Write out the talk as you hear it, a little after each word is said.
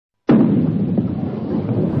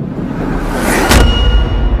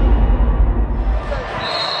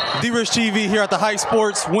D-Rich TV here at the High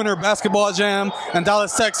Sports Winter Basketball Jam in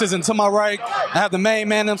Dallas, Texas. And to my right, I have the main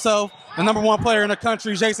man himself, the #1 player in the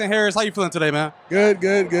country, Jason Harris. How you feeling today, man? Good,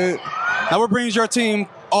 good, good. Now, what brings your team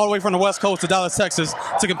all the way from the West Coast to Dallas, Texas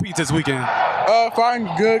to compete this weekend? Find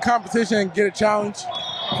good competition and get a challenge.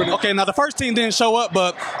 Okay, now the first team didn't show up,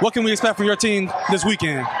 but what can we expect from your team this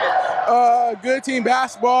weekend? Good team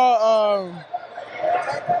basketball,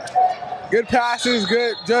 good passes,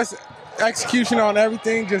 good just execution on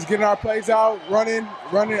everything, just getting our plays out, running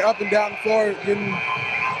up and down the floor,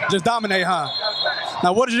 Just dominate, huh?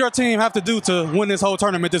 Now, what does your team have to do to win this whole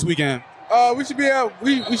tournament this weekend? We should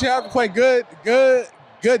have to play good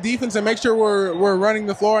defense and make sure we're running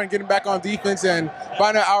the floor and getting back on defense and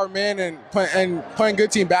finding our man and playing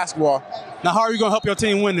good team basketball. Now, how are you going to help your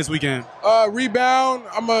team win this weekend? Rebound.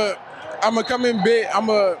 I'm gonna come in big. I'm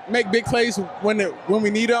gonna make big plays when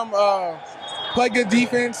we need them. Play good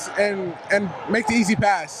defense and make the easy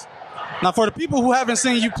pass. Now, for the people who haven't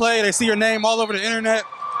seen you play, they see your name all over the internet.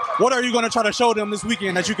 What are you going to try to show them this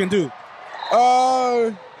weekend that you can do?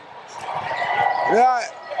 Yeah,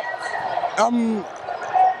 I'm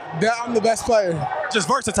the best player. Just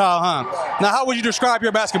versatile, huh? Now, how would you describe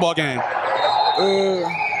your basketball game?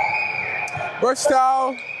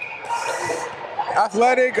 Versatile,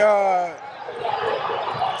 athletic,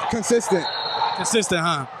 consistent. Consistent,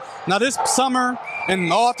 huh? Now, this summer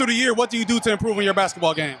and all through the year, what do you do to improve on your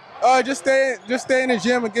basketball game? Just stay in the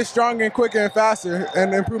gym and get stronger and quicker and faster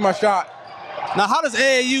and improve my shot. Now, how does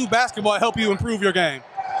AAU basketball help you improve your game?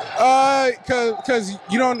 Cause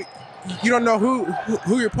you don't know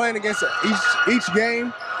who you're playing against each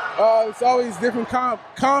game. It's always different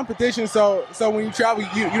competition. So when you travel,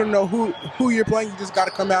 you don't know who you're playing. You just got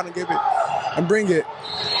to come out and give it and bring it.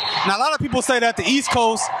 Now, a lot of people say that the East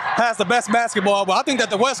Coast has the best basketball, but I think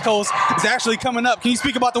that the West Coast is actually coming up. Can you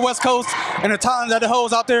speak about the West Coast and the talent that it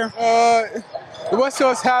holds out there? The West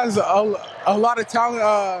Coast has a lot of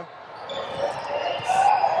talent.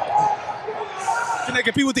 Can they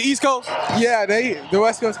compete with the East Coast? Yeah, the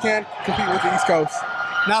West Coast can compete with the East Coast.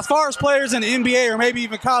 Now, as far as players in the NBA or maybe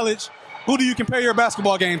even college, who do you compare your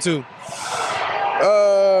basketball game to?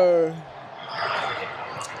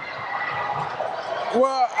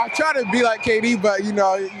 Well, I try to be like KD, but you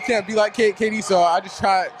can't be like KD, so I just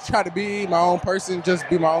try to be my own person, just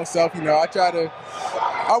be my own self.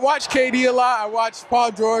 I watch KD a lot. I watch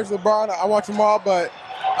Paul George, LeBron. I watch them all, but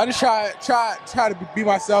I just try to be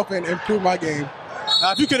myself and improve my game.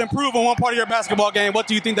 Now, if you could improve on one part of your basketball game, what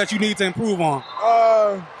do you think that you need to improve on?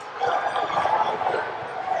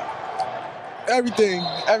 Everything.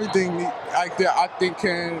 I think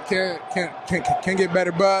can get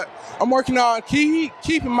better, but I'm working on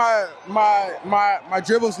keeping my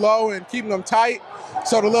dribbles low and keeping them tight,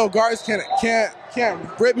 so the little guards can't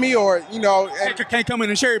rip me or can't come in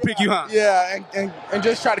and cherry pick you, huh? Yeah, and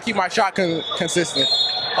just try to keep my shot consistent.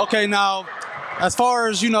 Okay, now, as far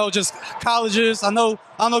as just colleges, I don't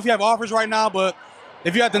know if you have offers right now, but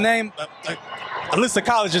if you had to name a list of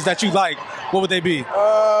colleges that you like, what would they be?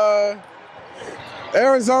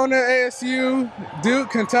 Arizona, ASU,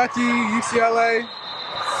 Duke, Kentucky, UCLA.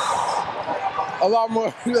 A lot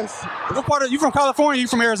more. What part are you from? California? Or you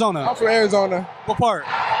from Arizona? I'm from Arizona. What part?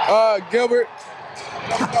 Gilbert.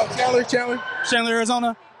 Chandler. Chandler,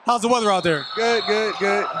 Arizona. How's the weather out there? Good.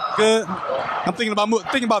 I'm thinking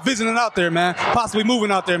about visiting out there, man. Possibly moving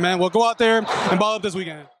out there, man. Well, go out there and ball up this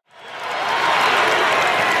weekend.